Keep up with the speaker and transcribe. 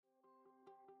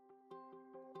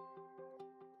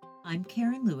I'm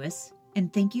Karen Lewis,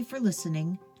 and thank you for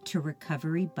listening to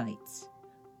Recovery Bites,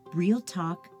 real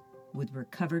talk with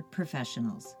recovered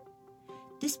professionals.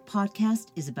 This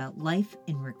podcast is about life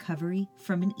in recovery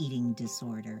from an eating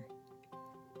disorder.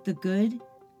 The good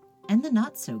and the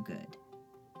not so good.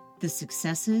 The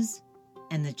successes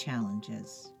and the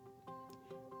challenges.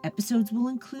 Episodes will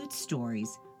include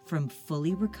stories from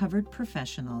fully recovered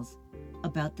professionals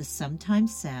about the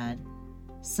sometimes sad,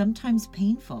 sometimes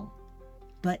painful,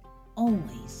 but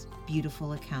always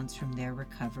beautiful accounts from their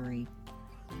recovery.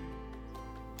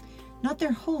 Not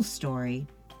their whole story,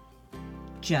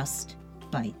 just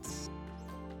bites.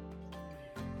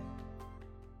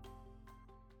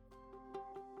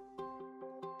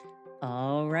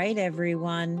 All right,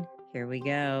 everyone, here we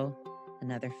go.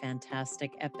 Another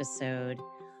fantastic episode.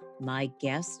 My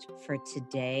guest for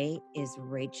today is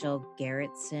Rachel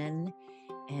Gerritsen,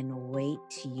 and wait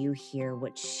till you hear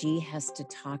what she has to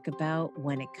talk about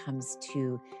when it comes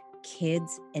to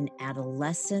kids and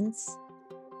adolescents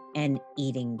and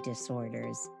eating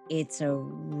disorders. It's a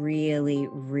really,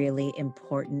 really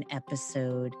important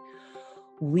episode.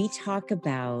 We talk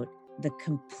about the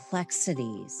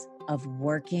complexities of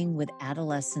working with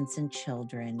adolescents and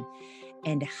children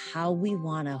and how we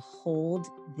want to hold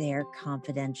their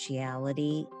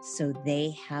confidentiality so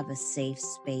they have a safe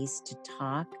space to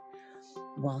talk,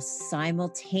 while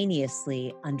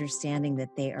simultaneously understanding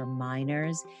that they are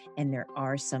minors and there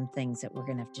are some things that we're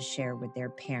going to have to share with their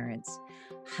parents.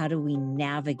 How do we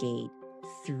navigate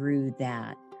through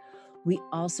that? We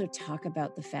also talk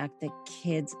about the fact that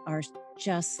kids are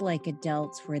just like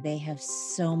adults, where they have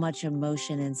so much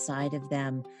emotion inside of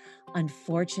them.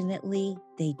 Unfortunately,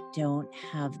 they don't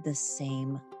have the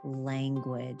same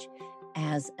language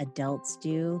as adults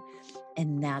do,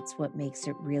 and that's what makes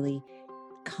it really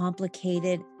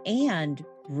complicated and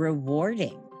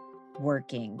rewarding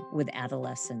working with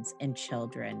adolescents and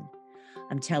children.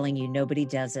 I'm telling you, nobody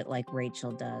does it like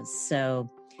Rachel does.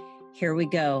 So here we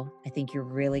go. I think you're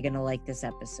really going to like this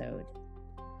episode.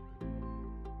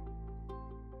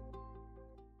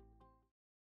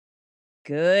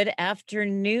 Good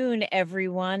afternoon,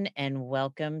 everyone, and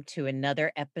welcome to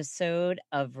another episode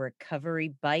of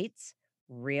Recovery Bites,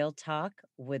 real talk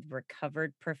with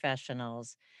recovered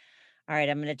professionals. All right,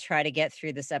 I'm going to try to get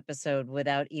through this episode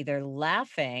without either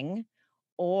laughing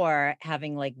or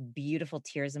having like beautiful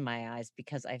tears in my eyes,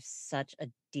 because I have such a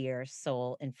dear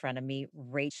soul in front of me,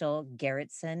 Rachel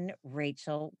Gerritsen.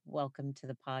 Rachel, welcome to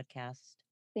the podcast.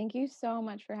 Thank you so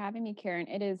much for having me, Karen.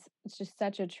 It's just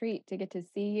such a treat to get to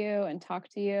see you and talk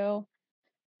to you.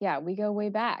 Yeah, we go way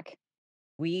back.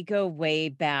 We go way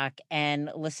back,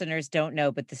 and listeners don't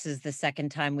know, but this is the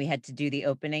second time we had to do the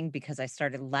opening because I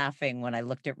started laughing when I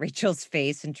looked at Rachel's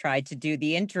face and tried to do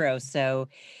the intro. So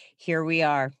here we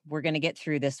are. We're going to get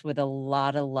through this with a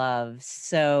lot of love.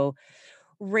 So,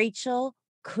 Rachel,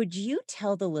 could you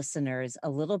tell the listeners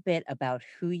a little bit about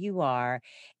who you are?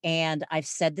 And I've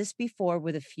said this before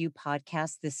with a few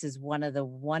podcasts. This is one of the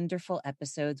wonderful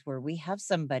episodes where we have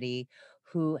somebody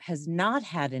who has not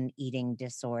had an eating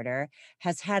disorder,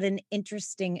 has had an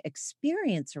interesting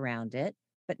experience around it,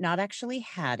 but not actually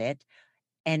had it.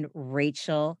 And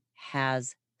Rachel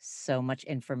has so much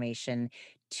information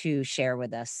to share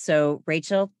with us. So,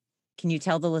 Rachel, can you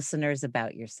tell the listeners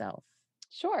about yourself?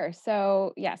 Sure.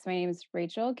 So, yes, my name is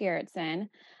Rachel Gerritsen,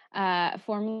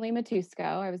 formerly Matusco.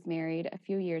 I was married a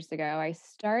few years ago. I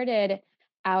started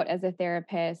out as a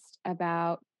therapist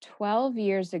about 12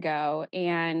 years ago.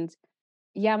 And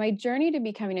yeah, my journey to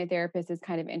becoming a therapist is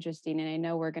kind of interesting. And I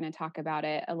know we're going to talk about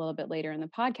it a little bit later in the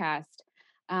podcast.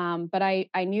 But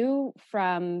I knew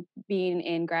from being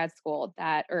in grad school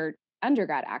or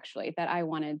undergrad actually, that I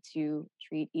wanted to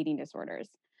treat eating disorders.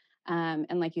 And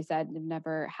like you said, I've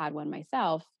never had one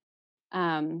myself.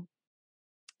 Um,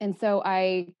 and so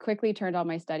I quickly turned all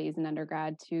my studies in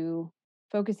undergrad to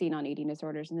focusing on eating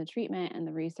disorders and the treatment and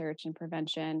the research and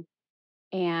prevention.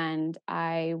 And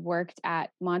I worked at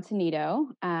Montanito,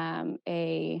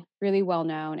 a really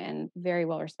well-known and very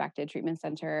well-respected treatment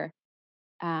center.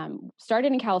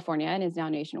 Started in California and is now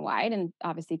nationwide. And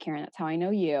obviously, Karen, that's how I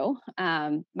know you.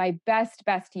 My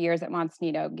best years at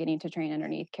Montanito, getting to train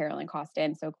underneath Carolyn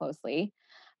Costin so closely.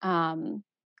 Um,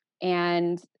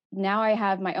 and now I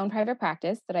have my own private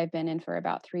practice that I've been in for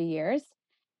about 3 years.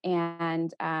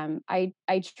 And I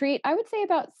treat, I would say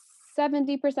about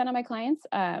 70% of my clients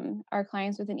are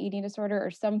clients with an eating disorder or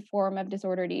some form of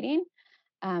disordered eating.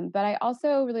 But I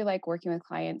also really like working with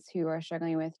clients who are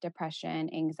struggling with depression,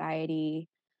 anxiety.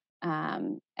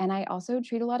 And I also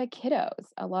treat a lot of kiddos,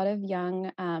 a lot of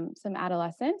young, some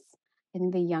adolescents. I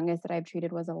think the youngest that I've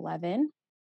treated was 11.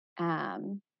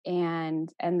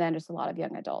 and then just a lot of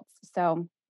young adults. So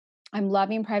I'm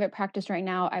loving private practice right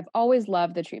now. I've always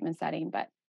loved the treatment setting, but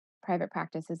private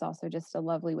practice is also just a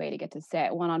lovely way to get to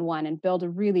sit one on one and build a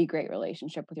really great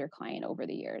relationship with your client over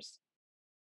the years.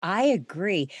 I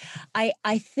agree.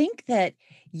 I think that,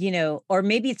 or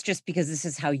maybe it's just because this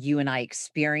is how you and I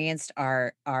experienced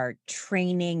our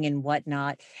training and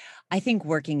whatnot. I think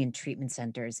working in treatment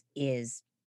centers is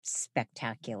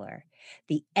spectacular.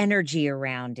 The energy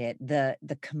around it, the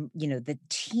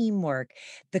teamwork,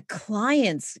 the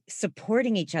clients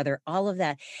supporting each other, all of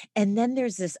that. And then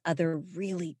there's this other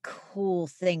really cool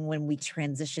thing when we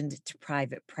transitioned to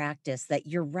private practice that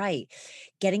you're right,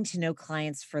 getting to know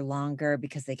clients for longer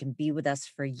because they can be with us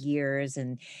for years.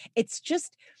 And it's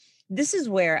just, this is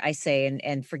where I say,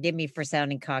 and forgive me for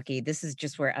sounding cocky, this is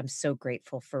just where I'm so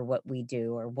grateful for what we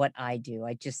do or what I do.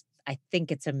 I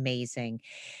think it's amazing.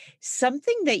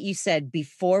 Something that you said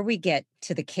before we get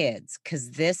to the kids,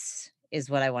 because this is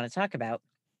what I want to talk about,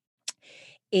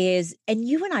 is, and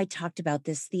you and I talked about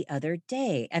this the other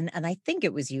day, and I think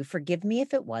it was you, forgive me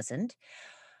if it wasn't.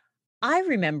 I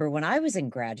remember when I was in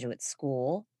graduate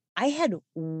school, I had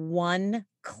one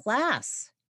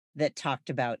class that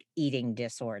talked about eating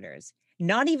disorders,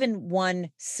 not even one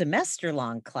semester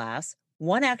long class,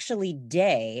 one actually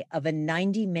day of a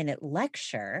 90-minute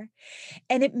lecture.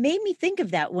 And it made me think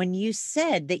of that when you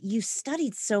said that you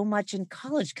studied so much in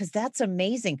college, because that's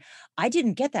amazing. I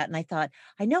didn't get that. And I thought,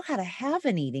 I know how to have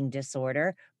an eating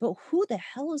disorder, but who the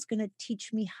hell is going to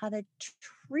teach me how to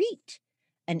treat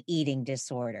an eating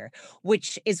disorder?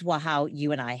 Which is how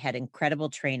you and I had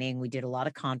incredible training. We did a lot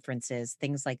of conferences,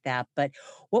 things like that. But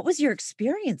what was your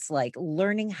experience like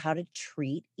learning how to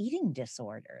treat eating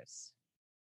disorders?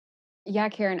 Yeah,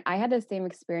 Karen, I had the same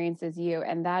experience as you,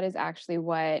 and that is actually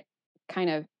what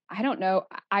kind of, I don't know,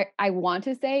 I want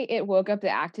to say it woke up the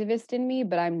activist in me,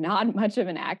 but I'm not much of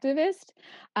an activist.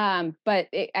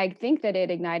 I think that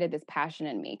it ignited this passion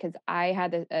in me because I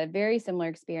had a very similar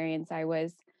experience. I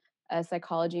was a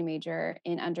psychology major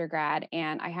in undergrad,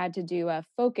 and I had to do a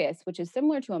focus, which is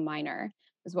similar to a minor,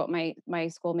 is what my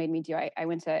school made me do. I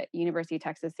went to University of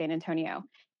Texas San Antonio,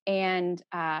 and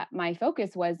my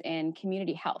focus was in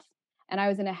community health, and I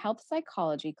was in a health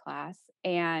psychology class.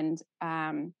 And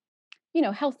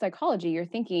health psychology, you're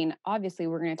thinking, obviously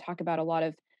we're going to talk about a lot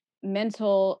of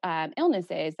mental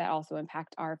illnesses that also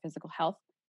impact our physical health.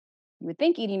 You would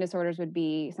think eating disorders would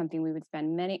be something we would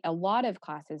spend a lot of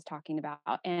classes talking about,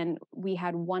 and we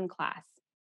had one class,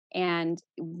 and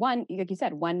one, like you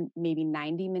said, one maybe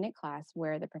 90-minute class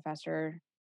where the professor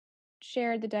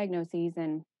shared the diagnoses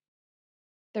and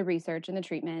the research and the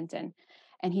treatment. And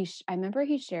I remember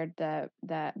he shared the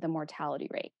mortality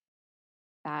rate,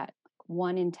 that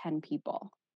 1 in 10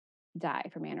 people die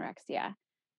from anorexia,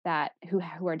 that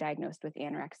who are diagnosed with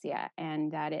anorexia,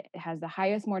 and that it has the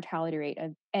highest mortality rate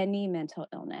of any mental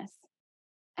illness.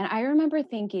 And I remember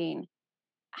thinking,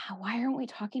 why aren't we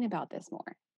talking about this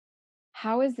more?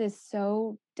 How is this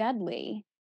so deadly?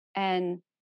 And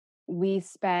we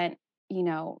spent,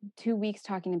 2 weeks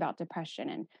talking about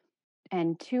depression,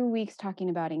 and 2 weeks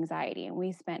talking about anxiety, and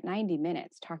we spent 90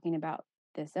 minutes talking about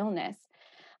this illness.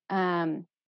 Um,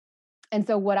 and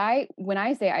so when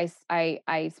I say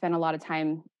I spent a lot of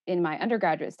time in my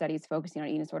undergraduate studies focusing on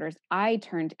eating disorders, I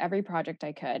turned every project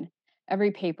I could,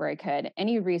 every paper I could,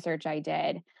 any research I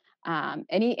did,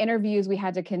 any interviews we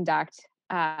had to conduct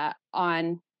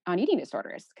on eating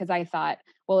disorders, because I thought,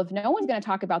 well, if no one's going to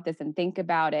talk about this and think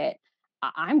about it,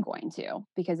 I'm going to,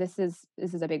 because this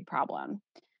is a big problem.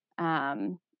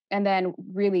 Um, and then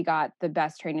really got the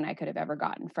best training I could have ever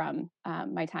gotten from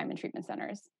my time in treatment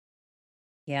centers.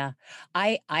 Yeah.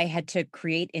 I had to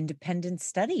create independent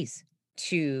studies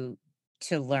to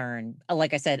learn,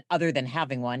 like I said, other than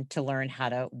having one, to learn how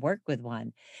to work with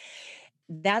one.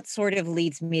 That sort of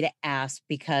leads me to ask,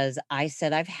 because I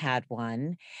said I've had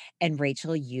one, and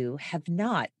Rachel, you have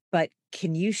not. But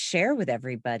can you share with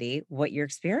everybody what your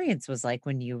experience was like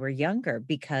when you were younger?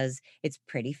 Because it's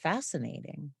pretty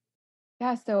fascinating.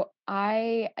 Yeah, so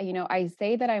I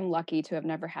say that I'm lucky to have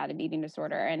never had an eating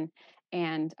disorder, and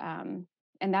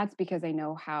and that's because I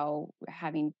know how,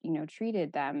 having,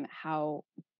 treated them, how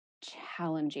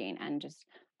challenging and just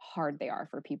hard they are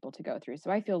for people to go through.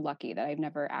 So I feel lucky that I've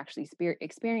never actually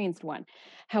experienced one.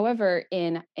 However,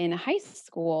 in high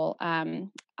school,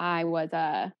 I was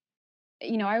I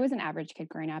was an average kid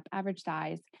growing up, average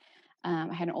size.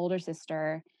 I had an older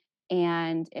sister,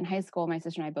 and in high school, my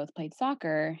sister and I both played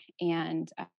soccer,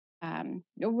 and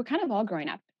we're kind of all growing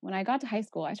up. When I got to high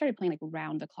school, I started playing like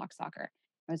round the clock soccer.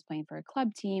 I was playing for a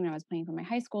club team, and I was playing for my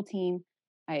high school team.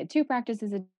 I had two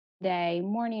practices a day,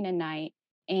 morning and night,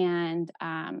 And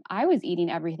I was eating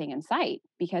everything in sight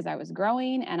because I was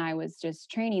growing and I was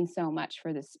just training so much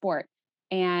for this sport.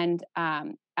 And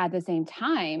at the same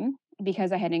time,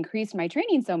 because I had increased my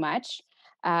training so much,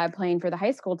 playing for the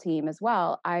high school team as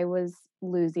well, I was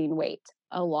losing weight,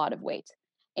 a lot of weight.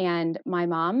 And my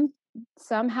mom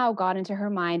somehow got into her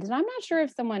mind, and I'm not sure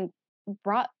if someone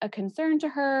brought a concern to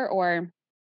her, or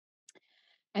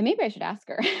and maybe I should ask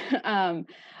her.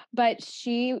 But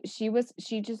she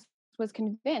just was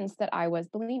convinced that I was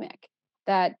bulimic,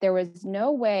 that there was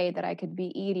no way that I could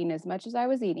be eating as much as I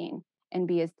was eating and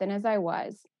be as thin as I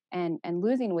was, and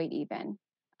losing weight even.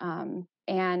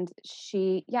 And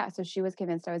so she was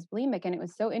convinced I was bulimic. And it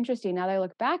was so interesting now that I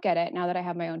look back at it, now that I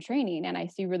have my own training and I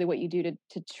see really what you do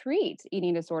to treat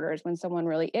eating disorders when someone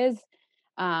really is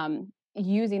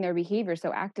using their behavior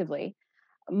so actively.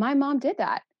 My mom did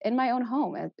that in my own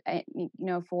home,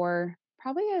 for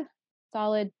probably a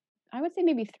solid, I would say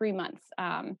maybe 3 months.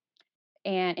 And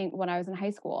when I was in high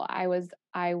school, I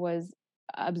was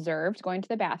observed going to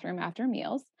the bathroom after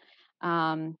meals.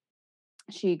 Um,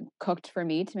 she cooked for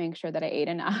me to make sure that I ate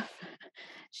enough.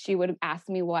 She would ask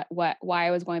me why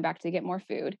I was going back to get more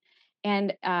food.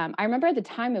 And I remember at the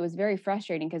time it was very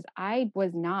frustrating because I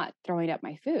was not throwing up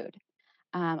my food.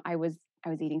 I was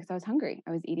eating because I was hungry.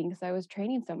 I was eating because I was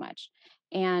training so much.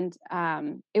 And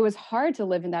it was hard to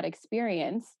live in that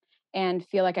experience and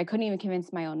feel like I couldn't even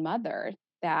convince my own mother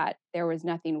that there was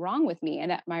nothing wrong with me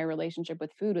and that my relationship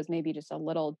with food was maybe just a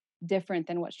little different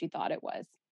than what she thought it was.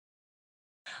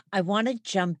 I want to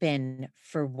jump in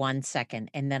for 1 second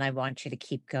and then I want you to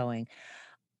keep going.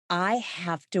 I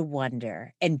have to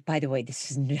wonder, and by the way, this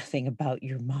is nothing about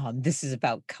your mom. This is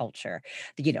about culture,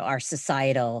 our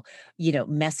societal,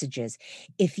 messages.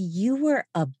 If you were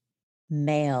a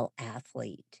male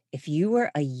athlete, if you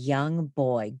were a young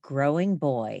boy, growing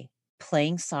boy,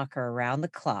 playing soccer around the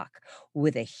clock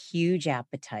with a huge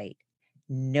appetite,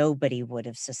 nobody would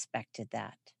have suspected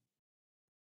that.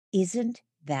 Isn't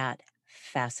that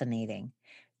fascinating?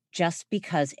 Just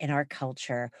because in our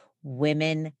culture,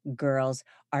 women, girls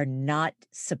are not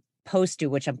supposed to,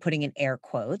 which I'm putting in air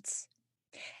quotes,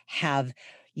 have,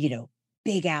 you know,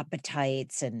 big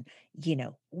appetites and,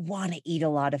 want to eat a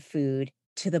lot of food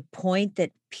to the point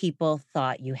that people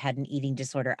thought you had an eating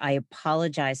disorder. I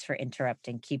apologize for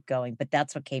interrupting. Keep going, but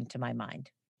that's what came to my mind.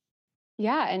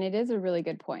 Yeah, and it is a really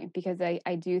good point because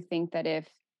I do think that if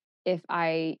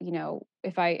I,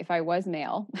 if I was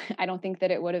male, I don't think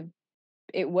that it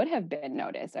would have been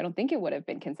noticed. I don't think it would have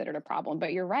been considered a problem.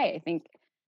 But you're right. I think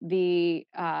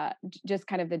just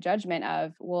kind of the judgment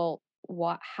of, well,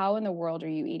 how in the world are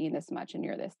you eating this much and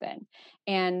you're this thin?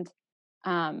 And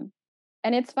um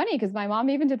and it's funny because my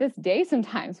mom even to this day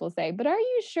sometimes will say, "But are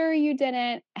you sure you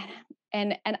didn't?"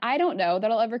 And I don't know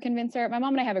that I'll ever convince her. My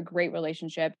mom and I have a great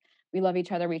relationship. We love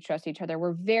each other, we trust each other.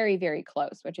 We're very, very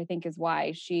close, which I think is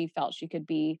why she felt she could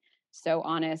be so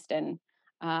honest and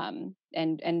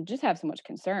just have so much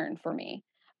concern for me.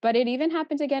 But it even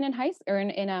happened again in high school or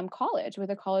in college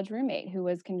with a college roommate who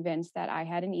was convinced that I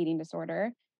had an eating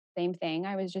disorder. Same thing.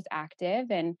 I was just active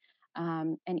and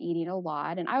eating a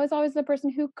lot. And I was always the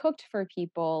person who cooked for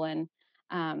people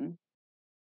um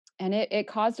and it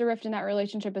caused a rift in that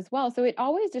relationship as well. So it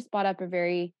always just brought up a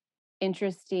very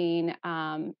interesting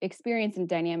experience and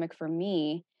dynamic for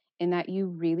me in that you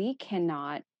really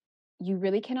cannot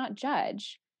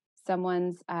judge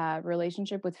someone's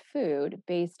relationship with food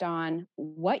based on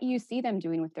what you see them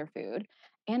doing with their food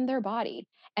and their body.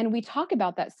 And we talk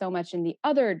about that so much in the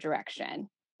other direction,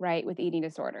 right, with eating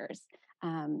disorders,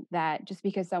 that just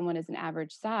because someone is an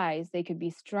average size, they could be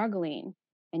struggling.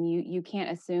 And you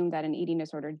can't assume that an eating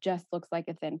disorder just looks like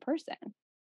a thin person.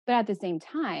 But at the same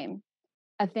time,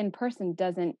 a thin person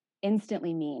doesn't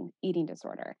instantly mean eating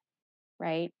disorder,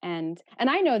 right? And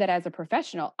I know that as a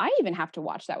professional, I even have to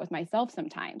watch that with myself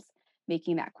sometimes,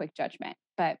 making that quick judgment.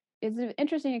 But it's an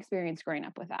interesting experience growing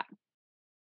up with that.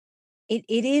 It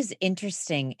is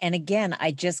interesting, and again,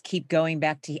 I just keep going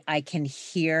back to I can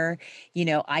hear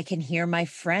my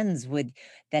friends with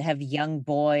that have young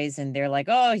boys, and they're like,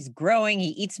 "Oh, he's growing, he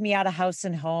eats me out of house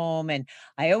and home, and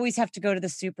I always have to go to the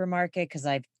supermarket because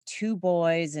I have 2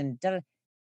 boys," and da da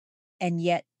and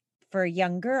yet, for a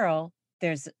young girl,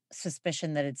 there's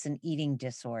suspicion that it's an eating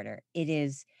disorder. It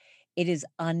is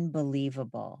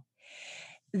unbelievable.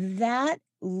 That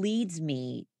leads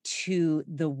me to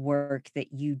the work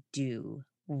that you do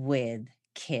with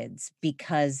kids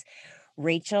because,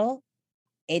 Rachel,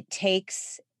 it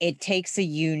takes a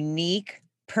unique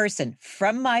person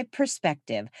from my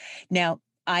perspective. Now,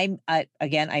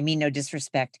 again, I mean no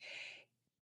disrespect.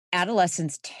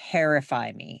 Adolescents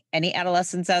terrify me. Any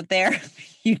adolescents out there?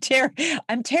 You ter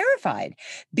I'm terrified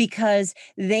because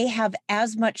they have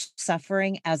as much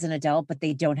suffering as an adult, but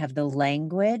they don't have the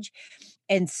language,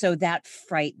 and so that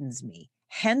frightens me.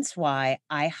 Hence why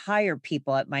I hire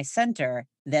people at my center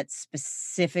that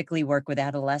specifically work with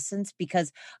adolescents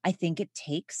because I think it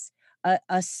takes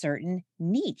a certain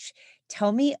niche.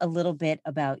 Tell me a little bit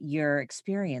about your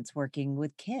experience working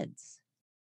with kids.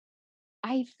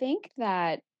 I think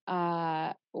that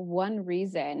one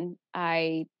reason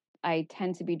I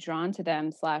tend to be drawn to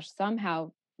them slash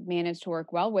somehow manage to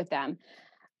work well with them.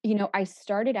 I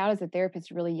started out as a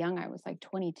therapist really young. I was like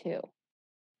 22.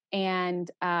 And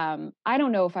I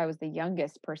don't know if I was the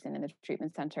youngest person in the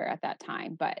treatment center at that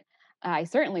time, but I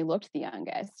certainly looked the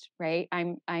youngest, right?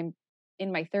 I'm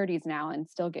in my 30s now and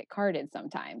still get carded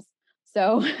sometimes.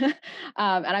 So, and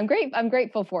I'm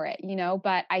grateful for it,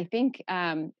 But I think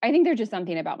there's just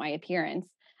something about my appearance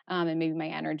and maybe my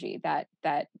energy that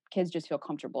kids just feel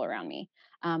comfortable around me.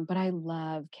 But I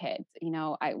love kids.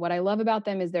 What I love about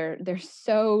them is they're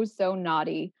so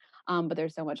naughty, but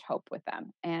there's so much hope with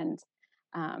them.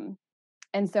 Um,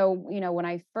 and so, when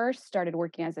I first started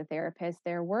working as a therapist,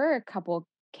 there were a couple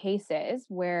cases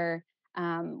where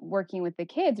working with the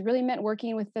kids really meant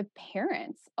working with the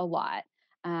parents a lot.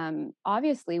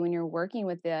 Obviously, when you're working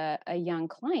with a young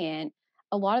client,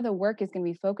 a lot of the work is going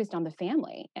to be focused on the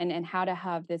family and how to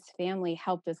have this family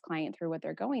help this client through what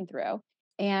they're going through.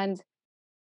 And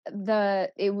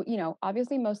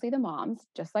obviously mostly the moms,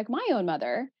 just like my own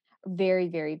mother, very,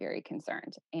 very, very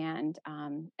concerned and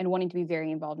wanting to be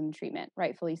very involved in the treatment,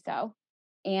 rightfully so.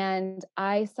 And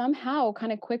I somehow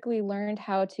kind of quickly learned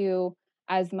how to,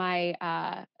 as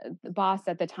my boss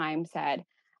at the time said,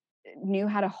 knew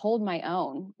how to hold my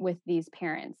own with these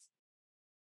parents.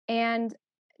 And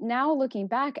now looking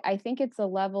back, I think it's a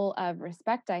level of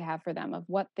respect I have for them of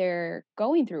what they're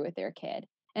going through with their kid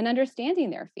and understanding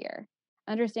their fear,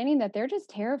 understanding that they're just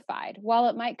terrified. While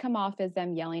it might come off as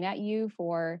them yelling at you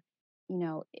for,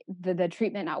 the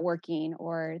treatment not working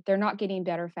or they're not getting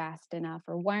better fast enough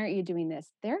or why aren't you doing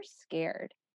this? They're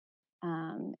scared.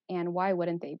 And why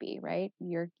wouldn't they be, right?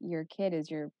 Your kid is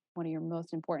your one of your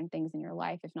most important things in your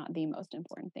life, if not the most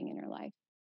important thing in your life.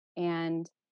 And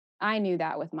I knew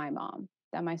that with my mom,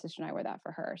 that my sister and I were that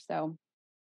for her. So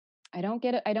I don't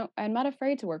get it. I'm not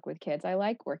afraid to work with kids. I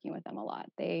like working with them a lot.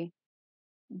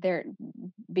 They're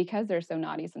because they're so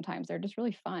naughty sometimes, they're just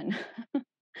really fun.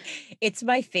 It's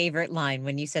my favorite line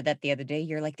when you said that the other day,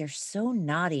 you're like, "They're so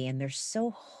naughty and they're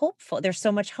so hopeful. There's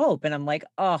so much hope." And I'm like,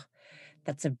 "Oh,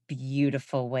 that's a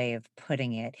beautiful way of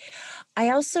putting it." I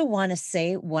also wanna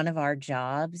say one of our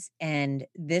jobs, and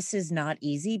this is not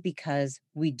easy because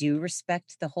we do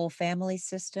respect the whole family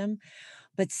system,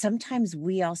 but sometimes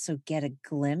we also get a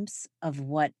glimpse of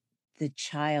what the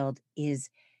child is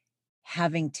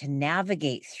having to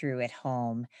navigate through at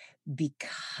home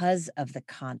because of the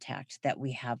contact that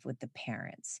we have with the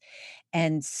parents.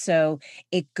 And so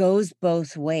it goes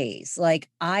both ways. Like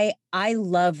I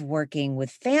love working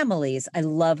with families. I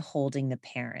love holding the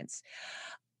parents.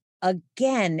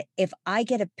 Again, if I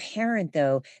get a parent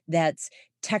though that's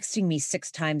texting me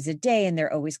 6 times a day and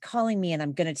they're always calling me and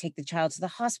I'm going to take the child to the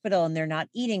hospital and they're not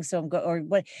eating so I'm go or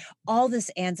what all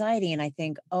this anxiety and I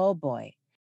think, "Oh boy,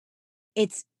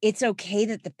 it's okay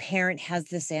that the parent has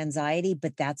this anxiety,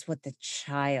 but that's what the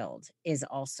child is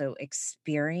also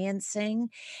experiencing,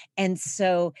 and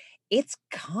so it's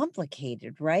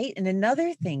complicated, right? And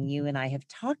another thing you and I have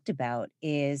talked about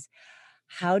is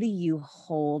how do you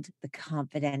hold the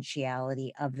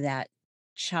confidentiality of that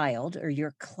child or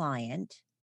your client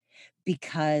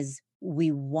because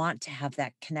we want to have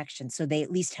that connection so they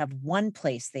at least have one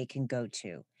place they can go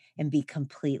to and be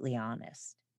completely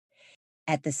honest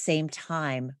at the same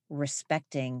time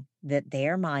respecting that they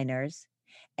are minors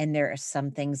and there are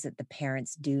some things that the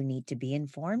parents do need to be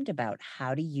informed about.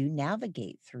 How do you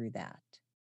navigate through that?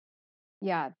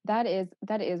 Yeah, that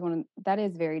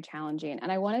is very challenging.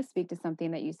 And I want to speak to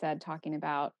something that you said talking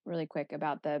about really quick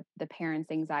about the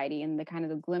parents' anxiety and the kind of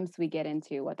the glimpse we get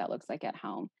into what that looks like at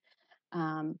home.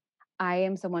 Um, I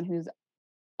am someone who's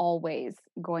always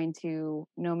going to,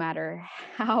 no matter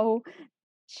how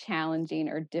challenging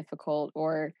or difficult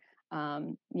or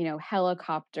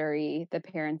helicoptery the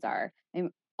parents are,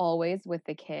 I'm always with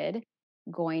the kid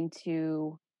going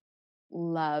to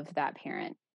love that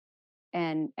parent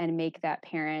and make that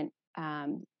parent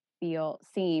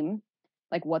seem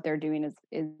like what they're doing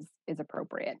is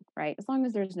appropriate, right? As long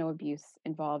as there's no abuse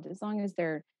involved, as long as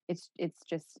it's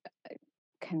just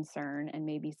concern and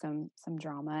maybe some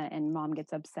drama and mom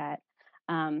gets upset.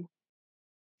 um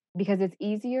because it's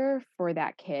easier for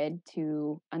that kid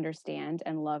to understand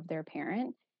and love their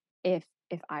parent if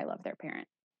I love their parent.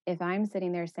 If I'm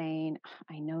sitting there saying,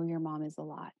 "I know your mom is a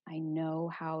lot. I know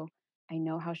how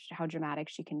dramatic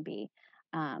she can be."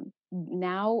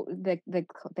 Now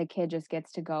the kid just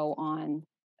gets to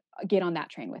get on that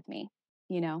train with me,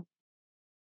 you know?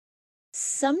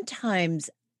 Sometimes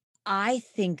I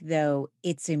think, though,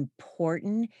 it's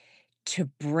important to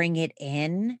bring it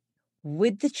in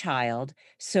with the child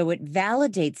so it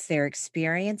validates their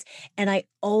experience, and I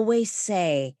always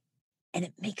say and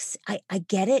it makes I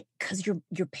get it because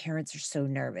your parents are so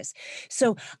nervous.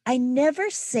 So, I never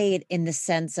say it in the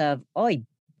sense of, oy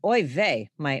vey,"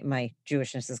 my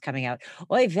Jewishness is coming out,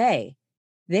 "Oy vey,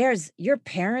 there's your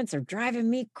parents are driving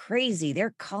me crazy,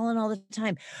 they're calling all the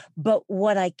time." But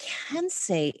what I can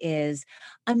say is,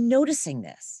 "I'm noticing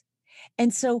this,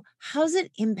 and so how's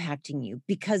it impacting you?"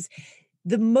 Because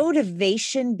the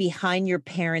motivation behind your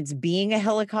parents being a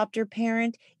helicopter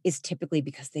parent is typically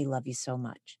because they love you so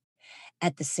much.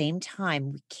 At the same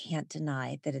time, we can't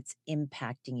deny that it's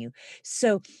impacting you.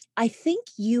 So I think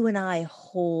you and I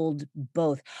hold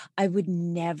both. I would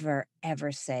never,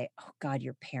 ever say, "Oh God,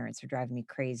 your parents are driving me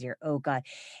crazy," or "Oh God."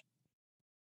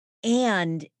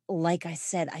 And like I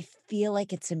said, I feel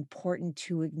like it's important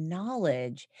to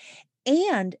acknowledge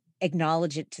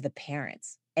it to the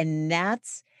parents. And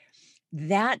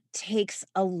that takes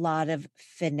a lot of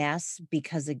finesse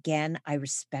because, again, I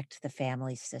respect the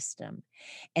family system.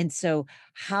 And so,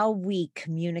 how we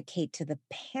communicate to the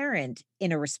parent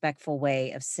in a respectful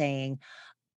way of saying,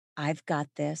 "I've got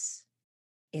this.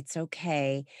 It's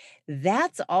okay."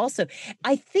 That's also,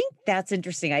 I think that's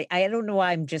interesting. I don't know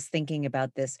why I'm just thinking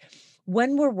about this.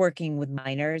 When we're working with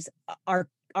minors, our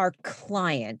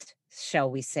client,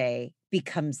 shall we say,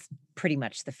 becomes pretty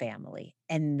much the family,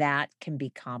 and that can be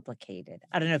complicated.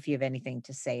 I don't know if you have anything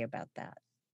to say about that.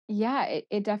 Yeah,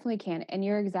 it definitely can. And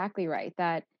you're exactly right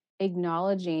that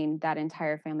acknowledging that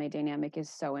entire family dynamic is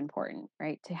so important,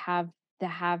 right? To have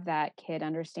that kid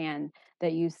understand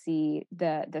that you see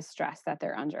the stress that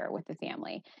they're under with the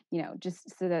family,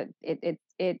 just so that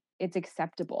it's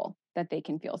acceptable that they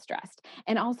can feel stressed.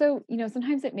 And also,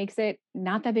 sometimes it makes it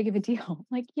not that big of a deal.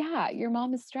 Like, yeah, your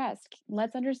mom is stressed.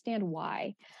 Let's understand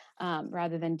why,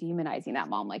 rather than demonizing that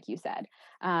mom, like you said.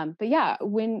 But yeah,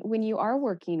 when you are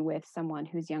working with someone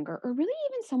who's younger, or really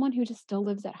even someone who just still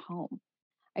lives at home,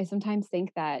 I sometimes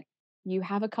think that you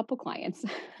have a couple clients.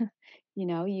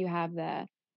 You have the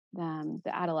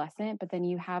adolescent, but then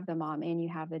you have the mom and you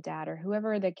have the dad or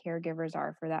whoever the caregivers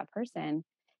are for that person.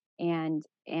 And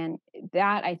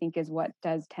that I think is what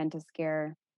does tend to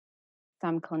scare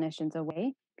some clinicians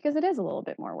away because it is a little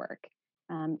bit more work.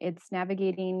 It's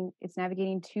navigating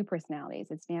two personalities.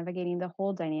 It's navigating the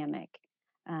whole dynamic,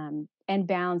 and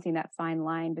balancing that fine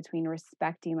line between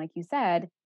respecting, like you said,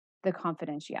 the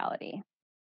confidentiality,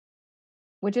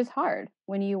 which is hard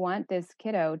when you want this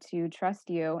kiddo to trust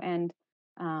you. And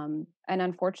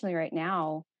unfortunately, right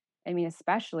now, I mean,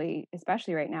 especially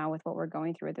right now with what we're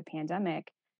going through with the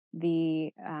pandemic,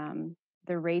 the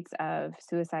rates of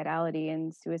suicidality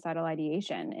and suicidal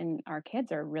ideation in our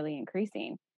kids are really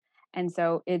increasing. And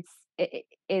so it's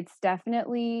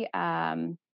definitely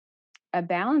a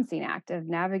balancing act of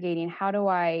navigating how do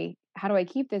I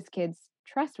keep this kid's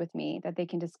trust with me that they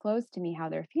can disclose to me how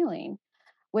they're feeling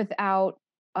without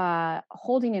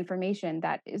holding information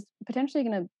that is potentially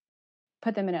going to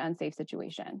put them in an unsafe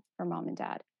situation for mom and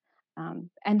dad.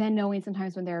 And then knowing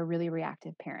sometimes when there are really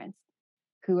reactive parents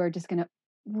who are just going to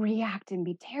react and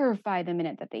be terrified the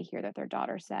minute that they hear that their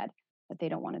daughter said that they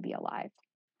don't want to be alive.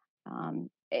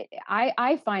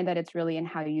 I find that it's really in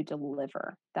how you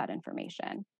deliver that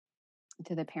information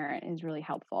to the parent is really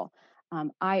helpful.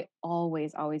 I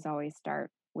always, always, always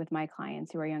start with my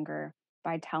clients who are younger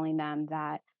by telling them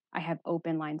that I have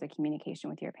open lines of communication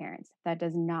with your parents. That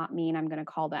does not mean I'm going to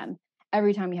call them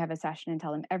every time we have a session and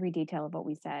tell them every detail of what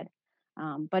we said.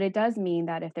 But it does mean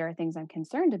that if there are things I'm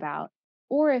concerned about,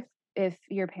 or if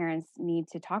your parents need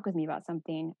to talk with me about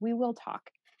something, we will talk.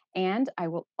 And I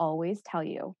will always tell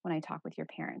you when I talk with your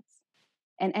parents.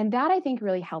 And that I think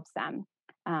really helps them.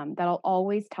 That I will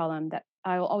always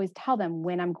tell them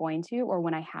when I'm going to or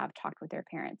when I have talked with their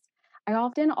parents. I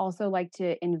often also like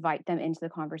to invite them into the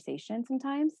conversation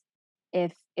sometimes.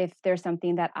 If there's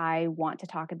something that I want to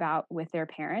talk about with their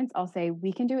parents, I'll say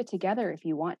we can do it together if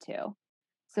you want to.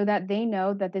 So that they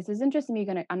know that this isn't just me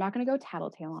I'm not gonna go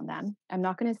tattletale on them. I'm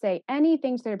not gonna say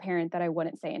anything to their parent that I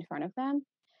wouldn't say in front of them.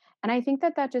 And I think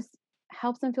that that just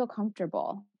helps them feel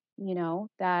comfortable,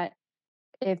 that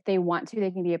if they want to,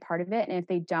 they can be a part of it, and if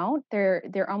they don't,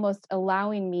 they're almost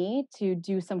allowing me to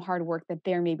do some hard work that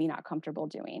they're maybe not comfortable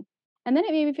doing. And then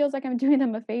it maybe feels like I'm doing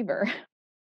them a favor.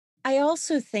 I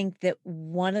also think that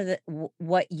one of the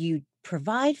what you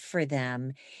provide for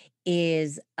them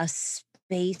is a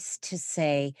space to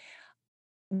say,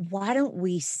 "Why don't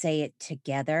we say it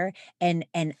together? And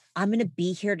I'm gonna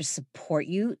be here to support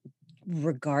you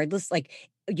regardless." Like,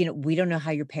 we don't know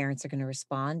how your parents are gonna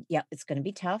respond. Yeah, it's gonna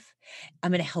be tough.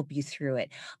 I'm gonna help you through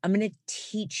it. I'm gonna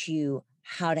teach you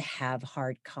how to have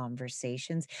hard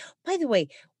conversations. By the way,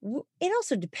 it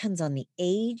also depends on the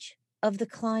age of the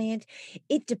client.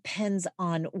 It depends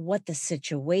on what the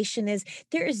situation is.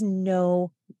 There is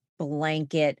no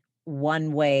blanket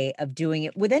one way of doing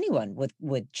it with anyone,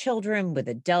 with children, with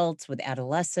adults, with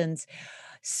adolescents.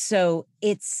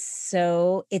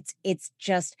 It's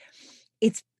just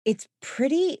it's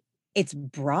pretty it's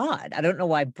broad. I don't know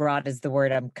why broad is the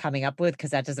word I'm coming up with,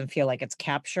 because that doesn't feel like it's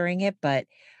capturing it, but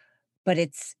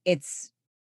it's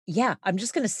yeah, I'm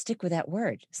just gonna stick with that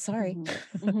word. Sorry. Mhm,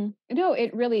 mhm. No,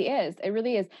 it really is. It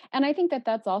really is. And I think that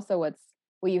that's also what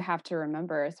you have to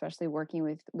remember, especially working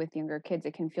with younger kids.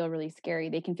 It can feel really scary.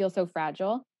 They can feel so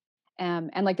fragile.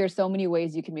 And like there's so many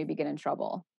ways you can maybe get in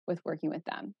trouble with working with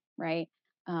them, right?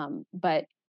 But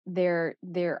there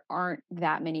aren't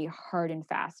that many hard and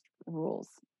fast rules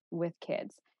with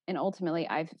kids. And ultimately,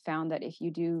 I've found that if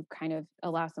you do kind of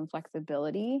allow some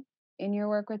flexibility in your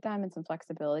work with them and some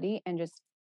flexibility and just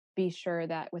be sure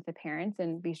that with the parents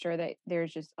and be sure that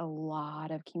there's just a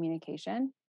lot of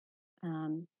communication,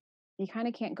 um, you kind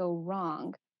of can't go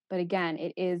wrong. But again,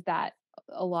 it is that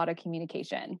a lot of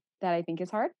communication that I think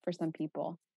is hard for some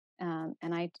people. And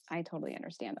I totally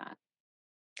understand that.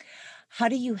 How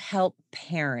do you help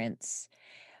parents,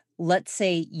 let's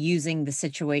say, using the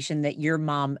situation that your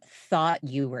mom thought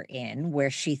you were in, where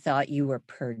she thought you were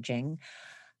purging?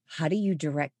 How do you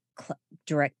direct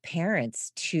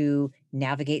parents to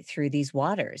navigate through these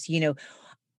waters?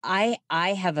 I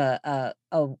have a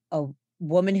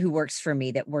woman who works for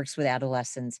me that works with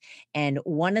adolescents, and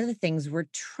one of the things we're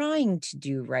trying to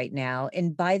do right now,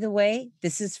 and by the way,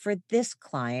 this is for this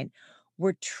client,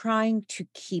 we're trying to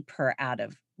keep her out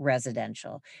of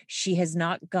residential. She has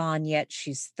not gone yet.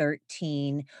 She's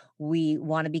 13. We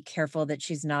want to be careful that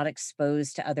she's not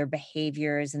exposed to other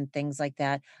behaviors and things like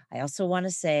that. I also want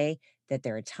to say that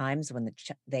there are times when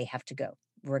they have to go.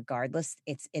 Regardless,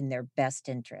 it's in their best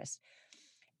interest.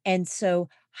 And so,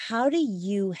 how do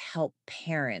you help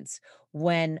parents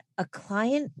when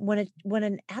when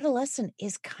an adolescent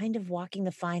is kind of walking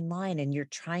the fine line and you're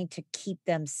trying to keep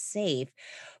them safe,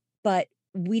 but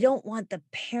we don't want the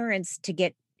parents to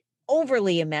get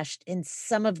overly enmeshed in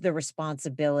some of the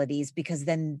responsibilities, because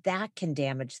then that can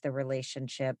damage the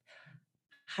relationship.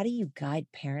 How do you guide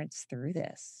parents through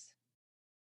this?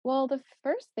 Well, the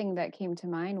first thing that came to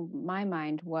my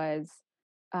mind was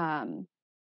um,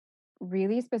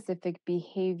 really specific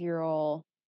behavioral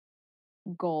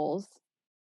goals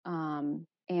and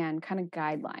kind of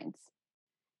guidelines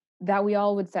that we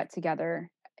all would set together,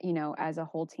 as a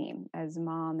whole team, as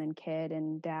mom and kid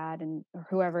and dad and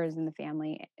whoever is in the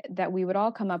family, that we would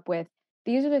all come up with,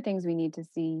 these are the things we need to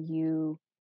see you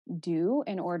do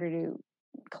in order to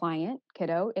client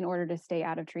kiddo in order to stay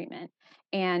out of treatment.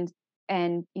 And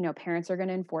parents are going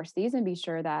to enforce these and be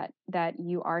sure that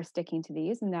you are sticking to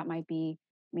these, and that might be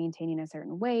maintaining a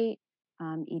certain weight,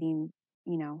 eating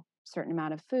certain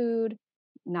amount of food,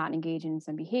 not engaging in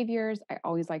some behaviors. I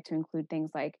always like to include things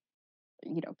like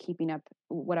keeping up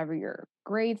whatever your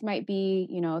grades might be,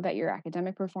 that your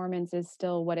academic performance is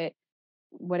still what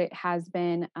it has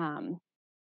been.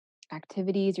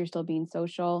 Activities, you're still being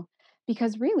social,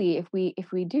 because really if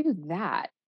we do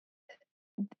that,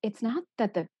 it's not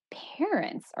that the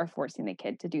parents are forcing the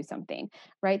kid to do something,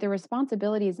 right? The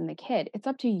responsibility is in the kid. It's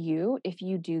up to you if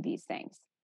you do these things.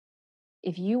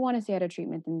 If you want to stay out of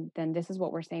treatment, then this is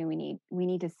what we're saying we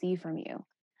need to see from you,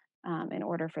 in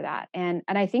order for that. And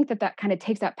I think that kind of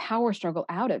takes that power struggle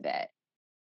out of it,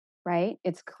 right?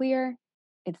 It's clear,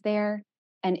 it's there,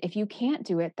 and if you can't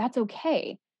do it, that's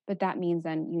okay. But that means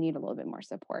then you need a little bit more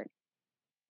support.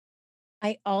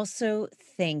 I also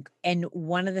think, and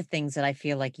one of the things that I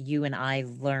feel like you and I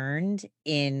learned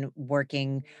in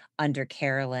working under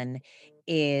Carolyn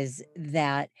is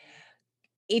that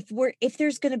if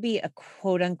there's going to be a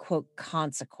quote unquote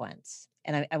consequence,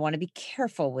 and I want to be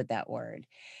careful with that word,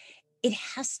 it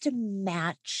has to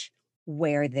match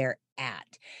where they're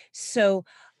at. So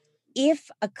if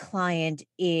a client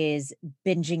is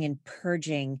binging and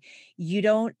purging, you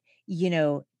don't, you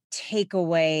know, take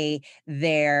away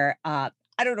their I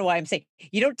don't know why I'm saying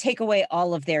you don't take away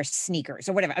all of their sneakers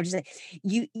or whatever. I'm just saying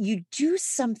you do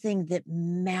something that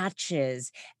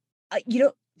matches. You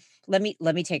know, let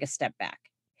me take a step back.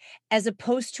 as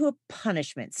opposed to a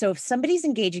punishment. So if somebody's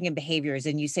engaging in behaviors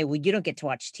and you say, "Well, you don't get to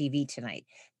watch TV tonight,"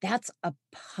 that's a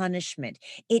punishment.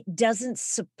 It doesn't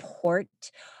support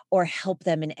or help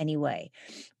them in any way.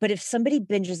 But if somebody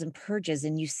binges and purges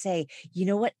and you say, "You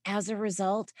know what? As a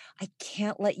result, I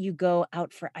can't let you go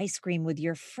out for ice cream with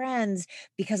your friends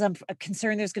because I'm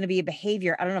concerned there's going to be a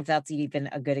behavior." I don't know if that's even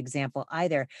a good example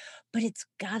either, but it's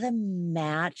got to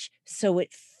match so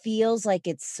it feels like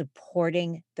it's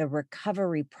supporting the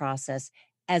recovery process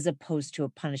as opposed to a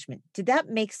punishment. Did that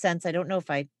make sense? I don't know if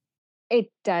I It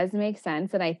does make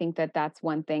sense, and I think that that's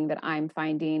one thing that I'm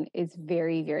finding is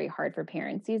very, very hard for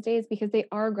parents these days because they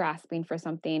are grasping for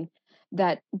something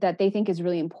that they think is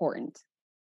really important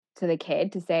to the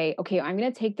kid to say, "Okay, I'm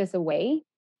gonna take this away,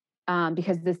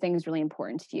 because this thing is really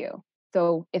important to you.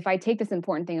 So if I take this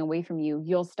important thing away from you,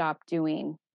 you'll stop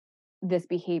doing this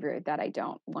behavior that I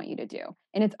don't want you to do."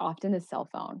 And it's often the cell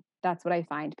phone. That's what I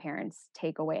find parents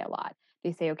take away a lot.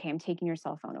 They say, "Okay, I'm taking your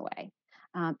cell phone away."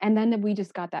 And then we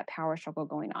just got that power struggle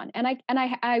going on. And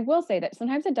I will say that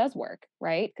sometimes it does work,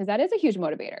 right? Because that is a huge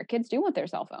motivator. Kids do want their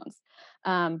cell phones.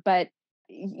 But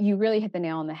you really hit the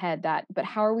nail on the head that, but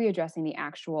how are we addressing the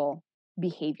actual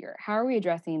behavior? How are we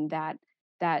addressing that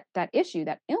issue,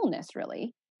 that illness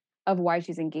really, of why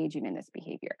she's engaging in this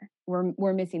behavior?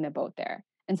 We're missing the boat there.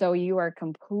 And so you are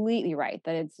completely right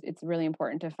that it's really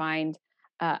important to find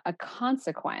a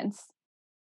consequence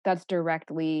that's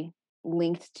directly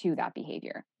linked to that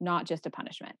behavior, not just a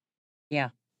punishment. yeah,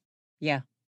 yeah.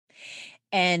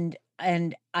 And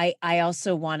I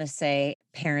also wanna say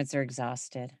parents are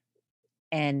exhausted,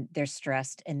 and they're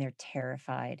stressed, and they're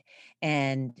terrified,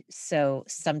 and so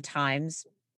sometimes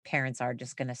parents are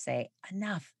just gonna say,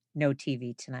 "Enough, no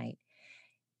TV tonight."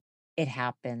 It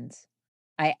happens.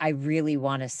 I really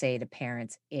wanna say to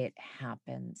parents, it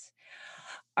happens.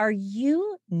 Are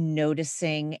you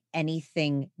noticing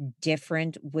anything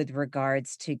different with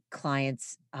regards to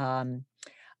clients, I'm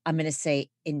gonna say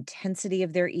intensity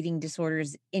of their eating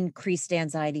disorders, increased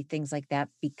anxiety, things like that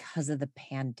because of the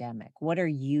pandemic? What are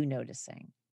you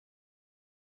noticing?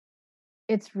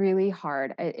 It's really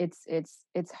hard.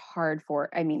 It's hard for,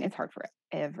 I mean, it's hard for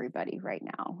everybody right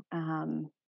now.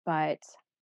 But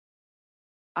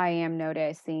I am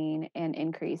noticing an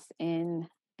increase in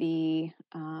the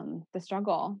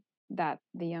struggle that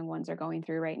the young ones are going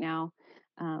through right now.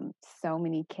 So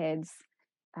many kids,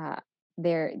 uh,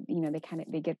 they're, they kind of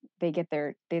they get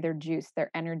their juice,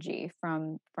 their energy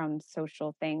from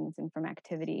social things and from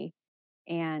activity,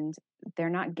 and they're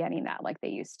not getting that like they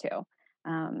used to.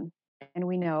 Um, and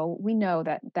we know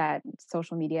that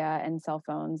social media and cell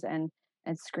phones and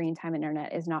screen time,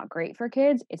 internet is not great for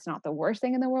kids. It's not the worst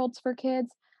thing in the world for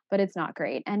kids, but it's not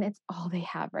great. And it's all they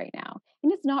have right now.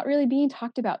 And it's not really being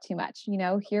talked about too much.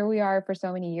 Here we are for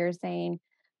so many years saying,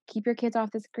 keep your kids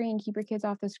off the screen, keep your kids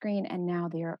off the screen. And now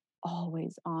they are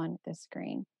always on the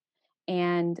screen.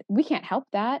 And we can't help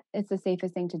that. It's the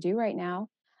safest thing to do right now.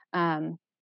 Um,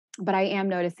 but I am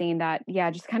noticing that, yeah,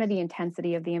 just kind of the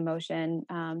intensity of the emotion,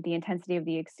 the intensity of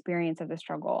the experience of the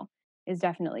struggle is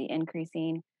definitely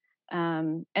increasing.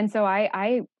 And so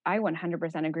I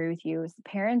 100% agree with you.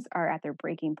 Parents are at their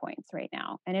breaking points right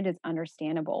now, and it is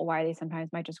understandable why they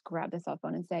sometimes might just grab the cell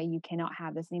phone and say, "You cannot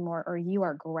have this anymore," or "You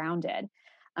are grounded."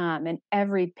 And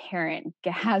every parent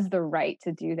has the right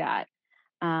to do that.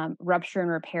 Rupture and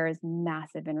repair is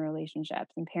massive in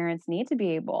relationships, and parents need to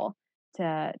be able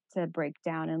to break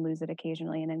down and lose it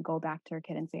occasionally, and then go back to their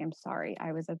kid and say, "I'm sorry,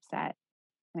 I was upset,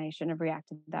 and I shouldn't have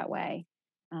reacted that way."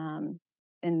 Um,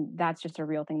 and that's just a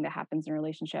real thing that happens in a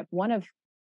relationship. One of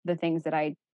the things that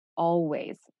I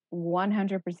always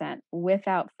 100%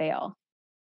 without fail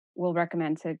will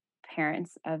recommend to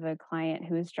parents of a client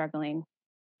who is struggling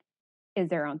is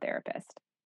their own therapist.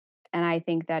 And I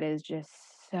think that is just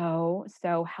so,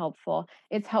 so helpful.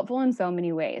 It's helpful in so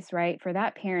many ways, right? For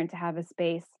that parent to have a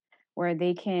space where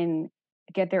they can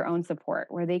get their own support,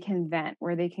 where they can vent,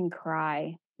 where they can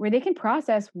cry, where they can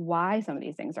process why some of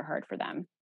these things are hard for them.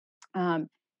 Um,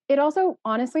 it also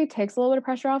honestly takes a little bit of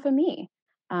pressure off of me.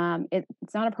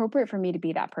 It's not appropriate for me to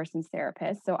be that person's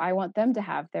therapist. So I want them to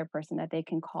have their person that they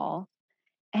can call,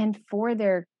 and for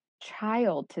their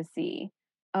child to see,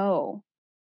 oh,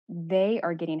 they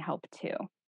are getting help too.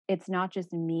 It's not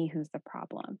just me who's the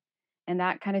problem. And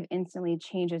that kind of instantly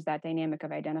changes that dynamic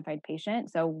of identified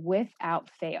patient. So, without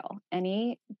fail,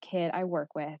 any kid I work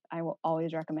with, I will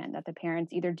always recommend that the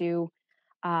parents either do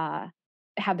uh,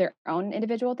 have their own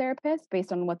individual therapist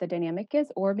based on what the dynamic is,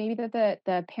 or maybe that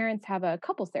the parents have a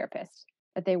couples therapist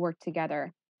that they work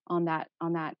together on that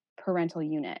parental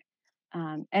unit.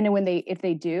 And then if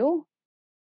they do,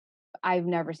 I've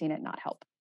never seen it not help.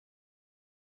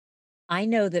 I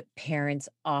know that parents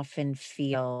often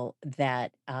feel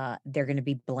that, they're gonna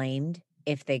be blamed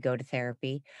if they go to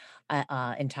therapy,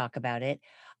 and talk about it.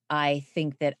 I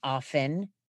think that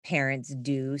often parents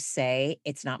do say,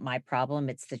 "It's not my problem,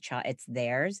 it's the child, it's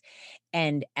theirs,"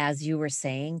 and as you were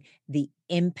saying, the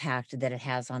impact that it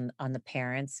has on the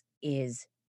parents is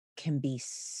can be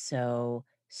so,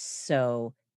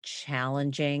 so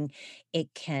challenging.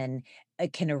 It can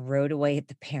erode away at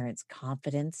the parents'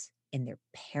 confidence in their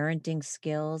parenting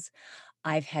skills.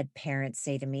 I've had parents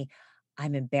say to me,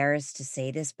 "I'm embarrassed to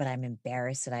say this, but I'm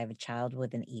embarrassed that I have a child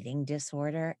with an eating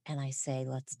disorder." And I say,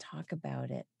 "Let's talk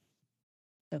about it."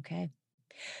 Okay.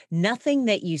 Nothing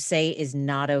that you say is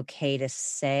not okay to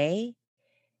say.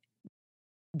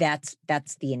 That's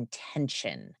the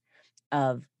intention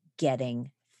of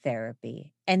getting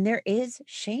therapy. And there is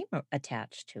shame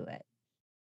attached to it.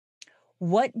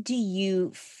 What do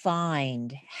you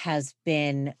find has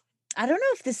been I don't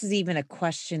know if this is even a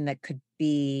question that could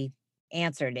be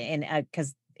answered and,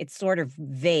 because it's sort of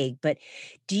vague, but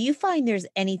do you find there's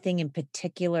anything in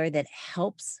particular that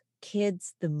helps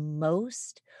kids the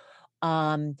most?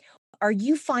 Um, are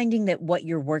you finding that what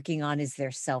you're working on is their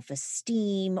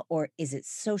self-esteem, or is it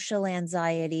social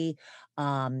anxiety?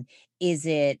 Um, is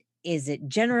it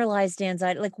generalized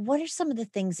anxiety? Like, what are some of the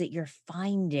things that you're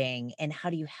finding, and how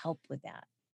do you help with that?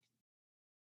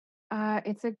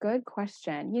 It's a good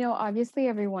question. Obviously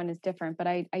everyone is different, but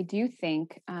I do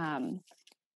think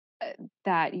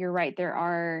that you're right. There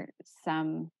are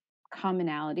some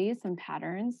commonalities, some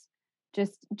patterns,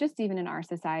 just even in our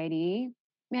society,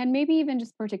 and maybe even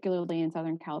just particularly in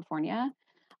Southern California,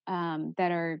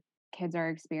 that our kids are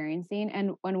experiencing,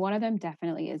 and one of them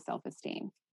definitely is self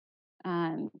esteem.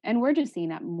 And we're just seeing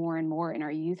that more and more in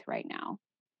our youth right now,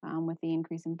 with the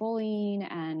increase in bullying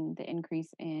and the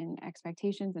increase in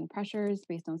expectations and pressures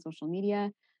based on social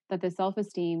media. That the self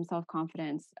esteem, self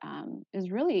confidence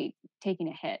is really taking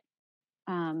a hit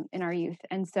in our youth.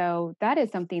 And so that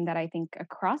is something that I think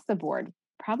across the board,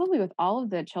 probably with all of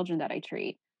the children that I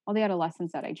treat, all the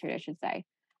adolescents that I treat, I should say,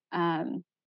 um,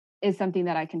 is something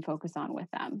that I can focus on with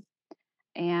them.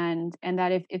 And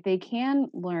that if they can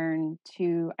learn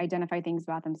to identify things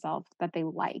about themselves that they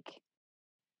like,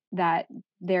 that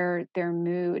their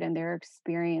mood and their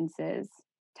experiences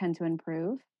tend to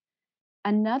improve.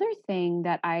 Another thing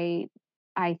that I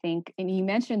think, and you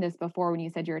mentioned this before when you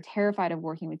said you're terrified of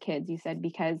working with kids, you said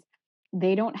because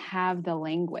they don't have the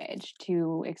language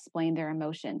to explain their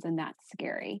emotions, and that's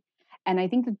scary. And I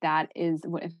think that that is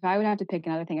if I would have to pick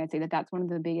another thing, I'd say that that's one of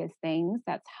the biggest things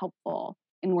that's helpful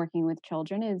in working with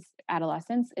children is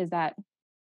adolescents is that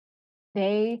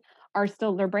they are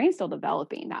still their brain's still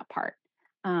developing that part,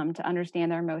 to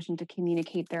understand their emotion, to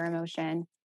communicate their emotion.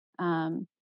 Um,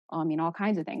 I mean, all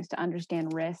kinds of things to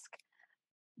understand risk,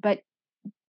 but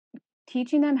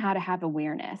teaching them how to have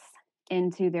awareness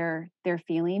into their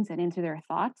feelings and into their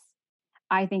thoughts,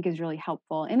 I think is really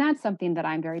helpful. And that's something that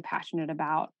I'm very passionate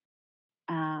about.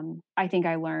 I think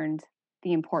I learned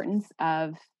the importance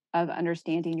of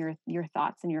understanding your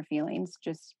thoughts and your feelings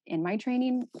just in my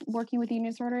training working with eating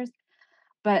disorders.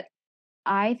 But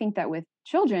I think that with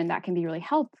children, that can be really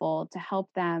helpful to help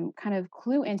them kind of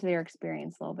clue into their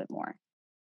experience a little bit more.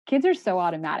 Kids are so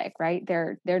automatic, right?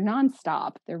 They're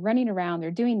nonstop. They're running around.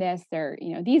 They're doing this. They're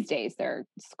these days they're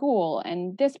school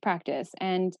and this practice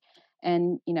and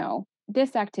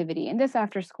this activity and this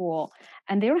after school,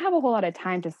 and they don't have a whole lot of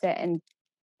time to sit and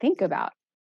think about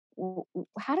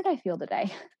how did I feel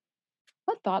today?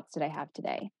 What thoughts did I have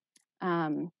today?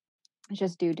 Um,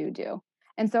 just do.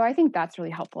 And so I think that's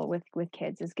really helpful with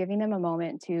kids is giving them a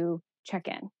moment to check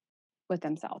in with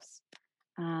themselves,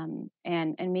 and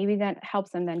maybe that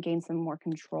helps them then gain some more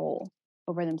control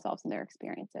over themselves and their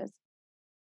experiences.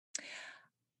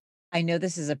 I know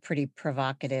this is a pretty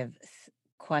provocative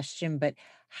question, but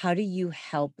how do you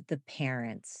help the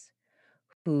parents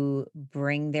who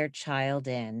bring their child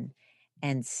in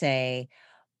and say,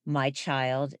 "My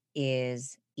child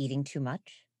is eating too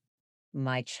much.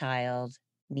 My child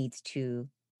needs to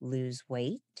lose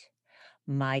weight.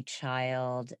 My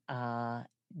child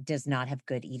does not have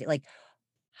good eating." Like,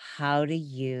 how do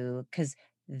you, because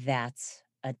that's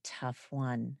a tough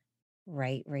one,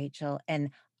 right, Rachel?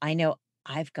 And I know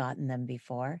I've gotten them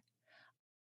before.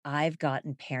 I've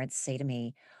gotten parents say to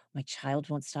me, "My child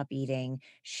won't stop eating.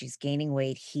 She's gaining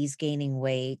weight. He's gaining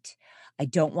weight. I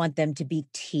don't want them to be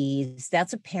teased."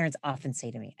 That's what parents often say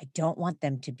to me. I don't want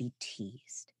them to be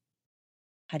teased.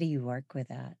 How do you work with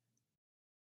that?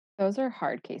 Those are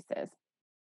hard cases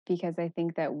because I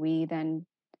think that we then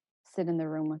sit in the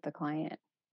room with the client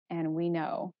and we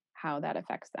know how that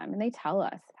affects them and they tell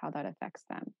us how that affects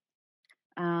them.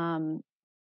 Um,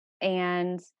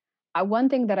 And one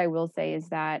thing that I will say is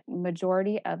that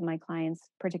majority of my clients,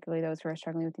 particularly those who are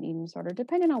struggling with an eating disorder,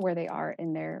 depending on where they are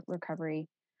in their recovery,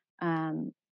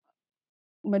 um,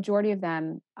 majority of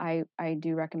them, I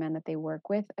do recommend that they work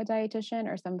with a dietitian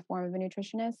or some form of a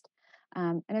nutritionist,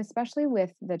 and especially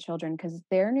with the children, because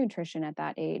their nutrition at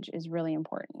that age is really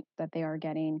important. That they are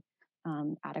getting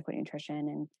adequate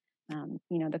nutrition and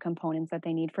the components that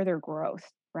they need for their growth,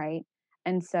 right?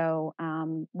 And so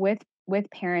with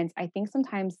parents, I think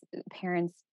sometimes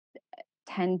parents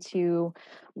tend to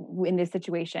in this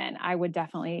situation, I would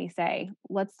definitely say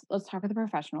let's talk with a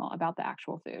professional about the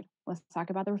actual food. Let's talk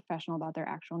about the professional about their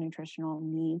actual nutritional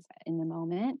needs in the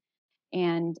moment,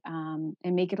 and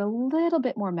make it a little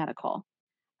bit more medical,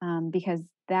 because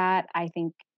that I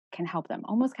think can help them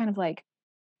almost kind of like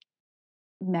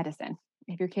medicine.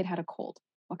 If your kid had a cold,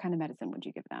 what kind of medicine would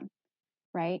you give them,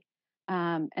 right?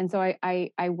 And so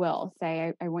I will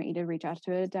say I want you to reach out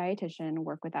to a dietitian,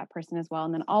 work with that person as well,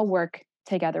 and then I'll work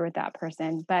together with that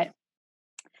person. But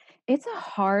it's a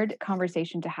hard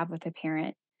conversation to have with a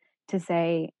parent to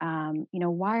say,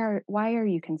 why are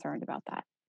you concerned about that?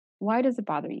 Why does it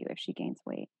bother you if she gains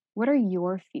weight? What are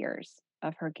your fears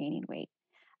of her gaining weight?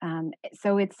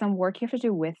 So it's some work you have to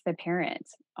do with the parent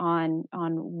on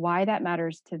why that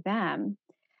matters to them,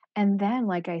 and then,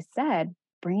 like I said,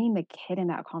 bringing the kid in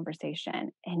that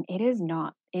conversation. And it is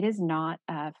not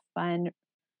a fun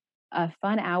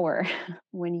hour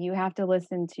when you have to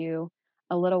listen to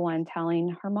a little one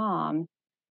telling her mom,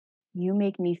 "You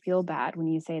make me feel bad when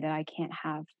you say that I can't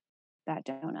have that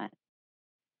donut."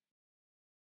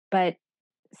 But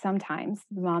sometimes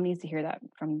the mom needs to hear that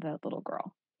from the little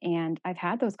girl. And I've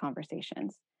had those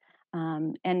conversations.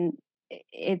 And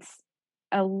it's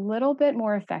a little bit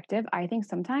more effective, I think,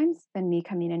 sometimes than me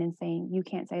coming in and saying, you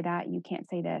can't say that, you can't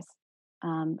say this.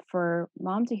 For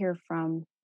mom to hear from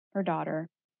her daughter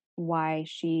why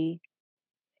she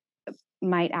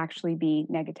might actually be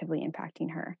negatively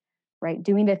impacting her, right?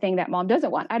 Doing the thing that mom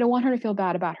doesn't want. I don't want her to feel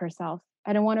bad about herself.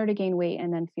 I don't want her to gain weight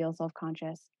and then feel self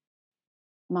conscious.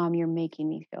 Mom, you're making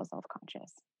me feel self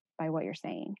conscious by what you're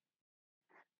saying.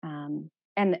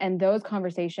 And those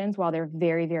conversations, while they're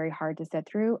very, very hard to sit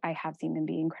through, I have seen them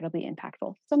be incredibly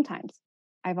impactful sometimes.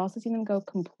 I've also seen them go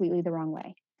completely the wrong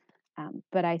way.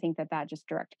 But I think that just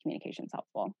direct communication is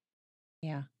helpful.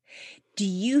 Yeah. Do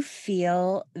you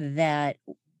feel that,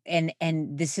 and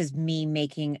this is me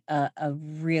making a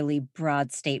really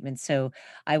broad statement, so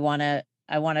I wanna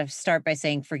start by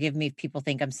saying, forgive me if people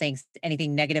think I'm saying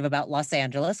anything negative about Los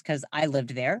Angeles, because I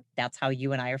lived there. That's how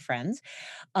you and I are friends.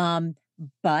 Um,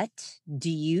 but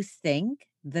do you think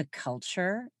the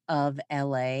culture of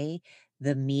LA,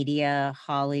 the media,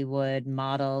 Hollywood,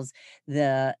 models,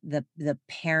 the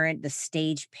parent, the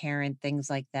stage parent, things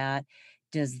like that,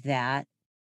 does that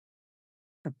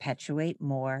perpetuate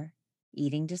more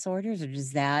eating disorders, or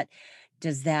does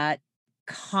that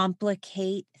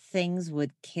complicate things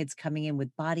with kids coming in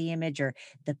with body image, or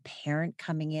the parent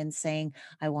coming in saying,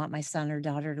 I want my son or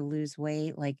daughter to lose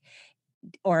weight? Like,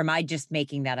 or am I just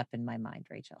making that up in my mind,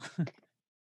 Rachel?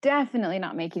 Definitely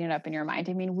not making it up in your mind.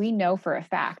 I mean, we know for a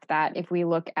fact that if we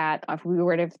look at, if we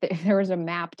were to, if there was a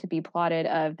map to be plotted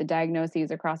of the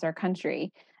diagnoses across our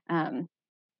country, um,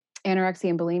 anorexia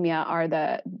and bulimia are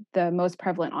the most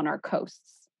prevalent on our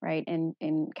coasts, right?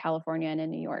 In California and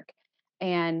in New York,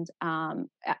 and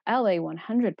LA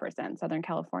 100%, Southern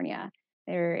California.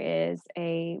 There is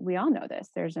we all know this.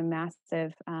 There's a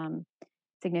massive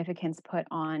significance put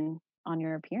on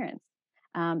your appearance.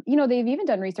 They've even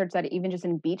done research that even just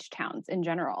in beach towns in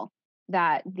general,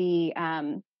 that the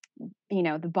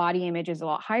body image is a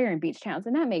lot higher in beach towns,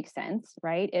 and that makes sense,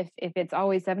 right? If it's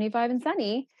always 75 and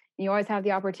sunny, you always have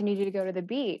the opportunity to go to the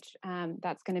beach.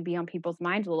 That's going to be on people's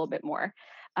minds a little bit more.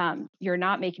 You're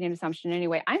not making an assumption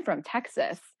anyway. I'm from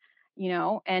Texas,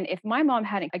 and if my mom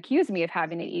hadn't accused me of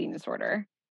having an eating disorder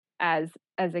as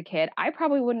as a kid, I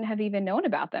probably wouldn't have even known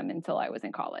about them until I was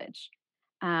in college.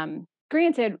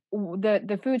 Granted,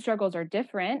 the food struggles are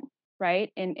different,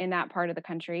 right, in that part of the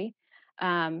country.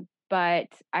 But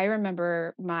I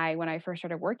remember when I first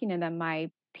started working in them, my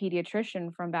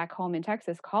pediatrician from back home in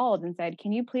Texas called and said,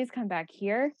 "Can you please come back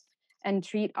here and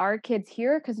treat our kids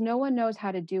here? Because no one knows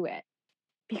how to do it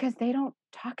because they don't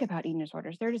talk about eating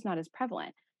disorders. They're just not as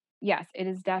prevalent." Yes, it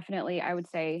is definitely, I would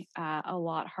say, a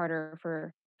lot harder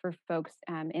for folks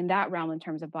in that realm in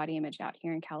terms of body image out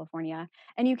here in California.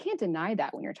 And you can't deny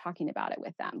that when you're talking about it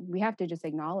with them. We have to just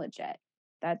acknowledge it,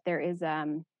 that there is,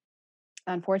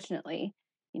 unfortunately,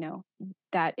 you know,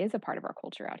 that is a part of our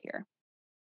culture out here.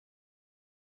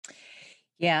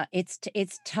 Yeah, it's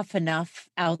tough enough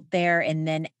out there, and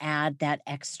then add that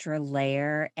extra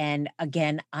layer. And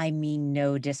again, I mean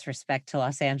no disrespect to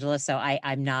Los Angeles, so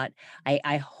I'm not.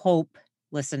 I hope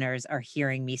listeners are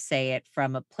hearing me say it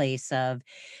from a place of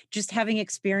just having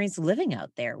experience living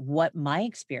out there. What my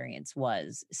experience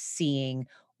was seeing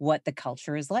what the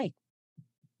culture is like.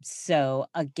 So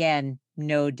again,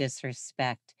 no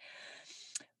disrespect.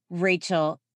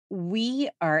 Rachel, we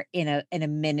are in a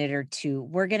minute or two.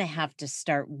 We're going to have to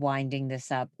start winding this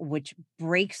up, which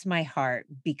breaks my heart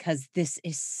because this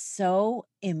is so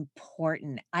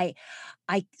important. I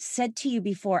said to you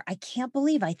before, I can't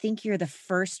believe I think you're the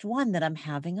first one that I'm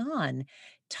having on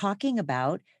talking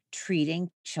about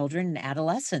treating children and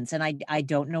adolescents, and I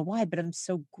don't know why, but I'm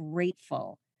so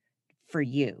grateful for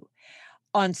you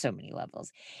on so many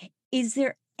levels. Is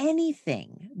there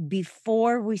anything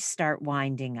before we start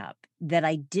winding up that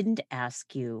I didn't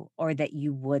ask you or that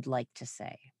you would like to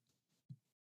say?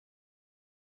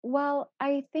 Well,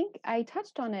 I think I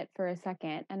touched on it for a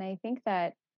second, and I think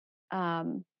that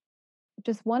um,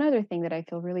 just one other thing that I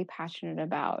feel really passionate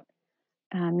about.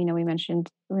 We mentioned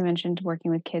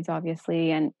working with kids,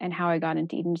 obviously, and how I got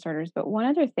into eating disorders. But one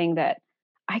other thing that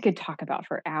I could talk about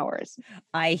for hours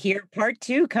I hear part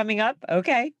 2 coming up.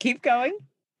 Okay, keep going.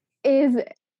 is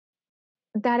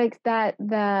that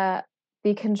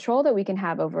the control that we can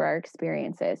have over our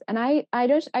experiences. And I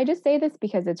just say this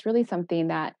because it's really something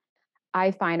that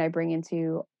I find I bring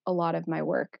into a lot of my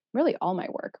work, really all my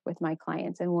work with my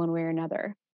clients in one way or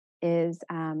another. Is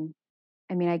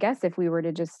I mean, I guess if we were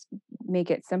to just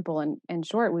make it simple and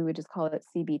short, we would just call it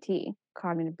CBT,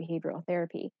 cognitive behavioral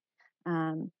therapy.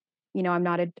 Um, I'm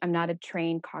not a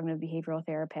trained cognitive behavioral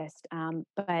therapist,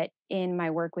 but in my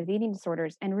work with eating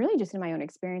disorders and really just in my own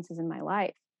experiences in my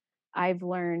life, I've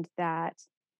learned that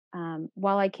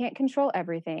while I can't control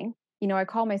everything, I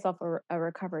call myself a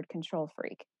recovered control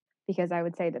freak because I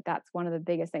would say that that's one of the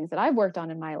biggest things that I've worked on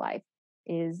in my life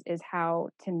is how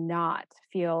to not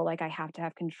feel like I have to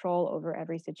have control over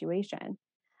every situation.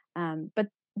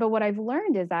 But what I've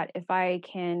learned is that if I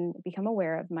can become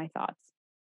aware of my thoughts,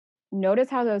 notice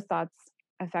how those thoughts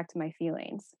affect my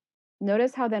feelings,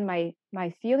 notice how then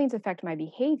my feelings affect my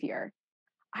behavior,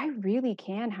 I really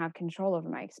can have control over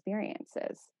my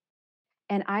experiences.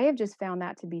 And I have just found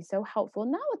that to be so helpful,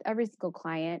 not with every single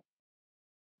client,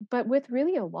 but with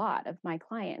really a lot of my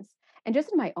clients and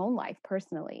just in my own life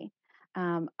personally.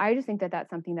 I just think that that's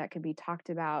something that could be talked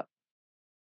about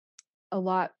a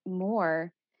lot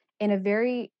more in a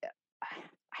very,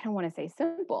 I don't want to say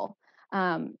simple,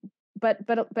 um, but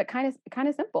kind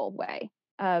of simple way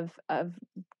of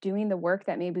doing the work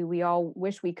that maybe we all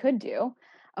wish we could do.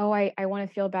 Oh, I want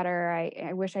to feel better.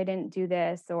 I wish I didn't do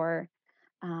this, or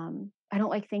I don't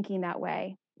like thinking that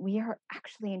way. We are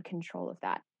actually in control of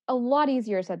that. A lot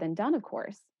easier said than done, of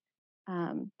course.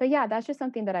 But yeah, that's just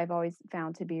something that I've always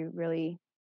found to be really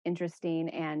interesting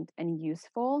and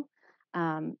useful.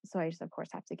 So I just, of course,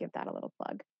 have to give that a little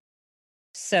plug.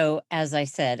 So, as I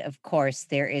said, of course,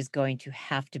 there is going to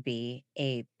have to be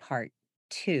a part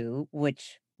 2,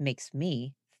 which makes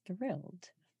me thrilled.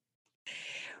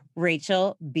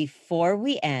 Rachel, before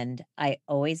we end, I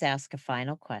always ask a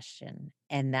final question.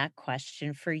 And that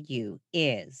question for you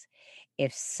is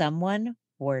if someone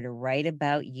were to write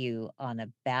about you on a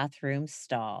bathroom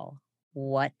stall,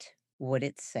 what would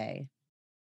it say?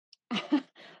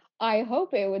 I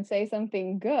hope it would say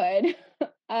something good.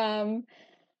 um,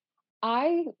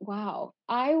 I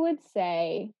would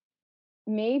say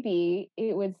maybe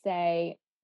it would say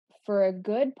for a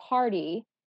good party,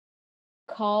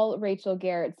 call Rachel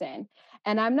Garrettson.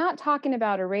 And I'm not talking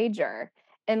about a rager,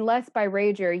 unless by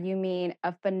rager you mean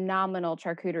a phenomenal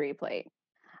charcuterie plate.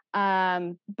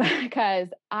 Because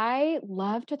I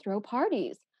love to throw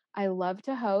parties. I love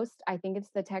to host. I think it's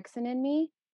the Texan in me.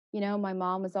 My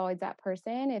mom was always that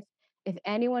person. If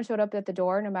anyone showed up at the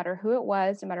door, no matter who it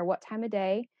was, no matter what time of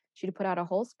day, she'd put out a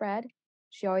whole spread.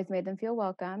 She always made them feel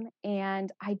welcome.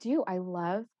 And I do. I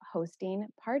love hosting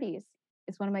parties.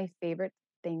 It's one of my favorite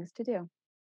things to do.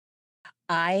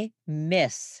 I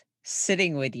miss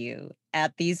sitting with you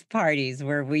at these parties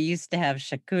where we used to have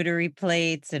charcuterie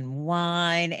plates and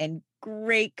wine and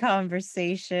great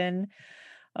conversation.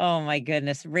 Oh my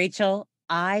goodness. Rachel,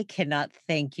 I cannot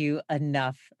thank you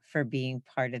enough for being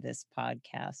part of this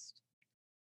podcast.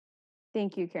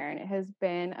 Thank you, Karen. It has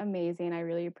been amazing. I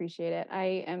really appreciate it.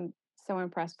 I am so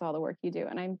impressed with all the work you do.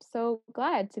 And I'm so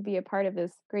glad to be a part of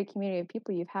this great community of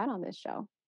people you've had on this show.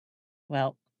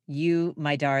 Well, you,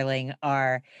 my darling,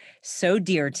 are so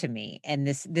dear to me, and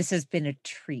this has been a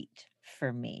treat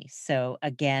for me. So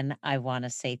again, I want to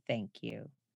say thank you.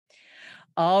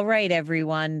 All right,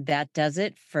 everyone. That does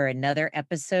it for another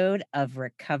episode of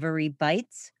Recovery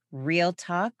Bites, Real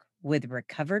Talk with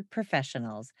Recovered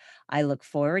Professionals. I look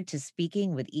forward to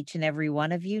speaking with each and every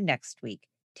one of you next week.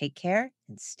 Take care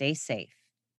and stay safe.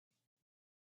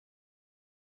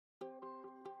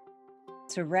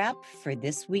 To wrap for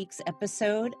this week's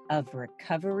episode of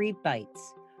Recovery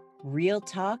Bites, Real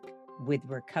Talk with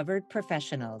Recovered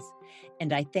Professionals.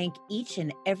 And I thank each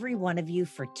and every one of you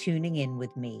for tuning in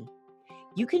with me.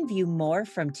 You can view more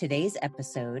from today's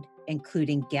episode,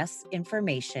 including guest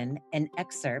information and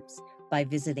excerpts, by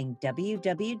visiting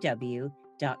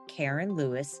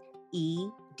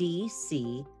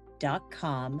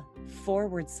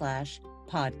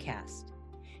www.karenlewisedc.com/podcast.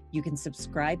 You can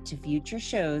subscribe to future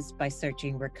shows by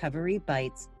searching Recovery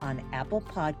Bites on Apple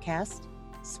Podcast,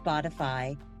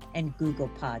 Spotify, and Google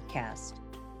Podcast.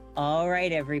 All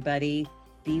right, everybody,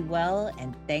 be well,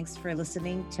 and thanks for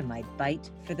listening to my Bite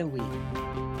for the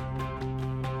Week.